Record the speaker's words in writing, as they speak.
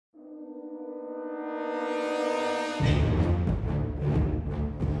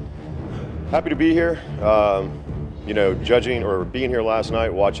Happy to be here. You know, judging or being here last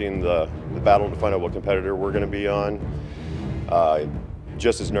night, watching the battle to find out what competitor we're going to be on.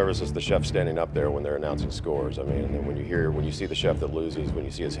 Just as nervous as the chef standing up there when they're announcing scores. I mean, and when you see the chef that loses, when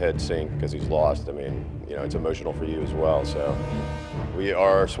you see his head sink because he's lost, I mean, you know, it's emotional for you as well. So we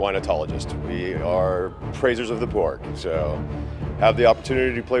are swinatologists. We are praisers of the pork. So have the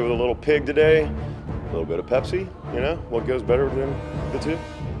opportunity to play with a little pig today, a little bit of Pepsi, you know, what goes better than the two?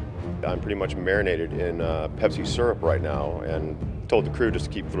 I'm pretty much marinated in Pepsi syrup right now and told the crew just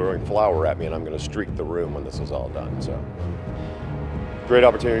to keep throwing flour at me and I'm going to streak the room when this is all done. So great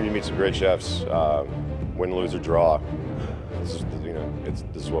opportunity to meet some great chefs, win, lose, or draw. This is, you know, this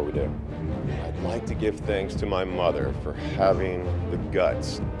is what we do. I'd like to give thanks to my mother for having the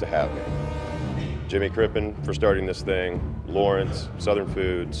guts to have me. Jimmy Crippen for starting this thing, Lawrence, Southern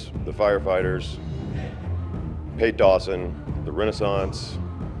Foods, the firefighters, Pate Dawson, the Renaissance.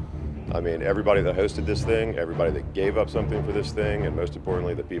 I mean, everybody that hosted this thing, everybody that gave up something for this thing, and most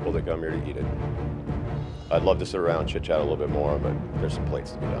importantly, the people that come here to eat it. I'd love to sit around and chit-chat a little bit more, but there's some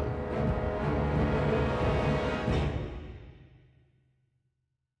plates to be done.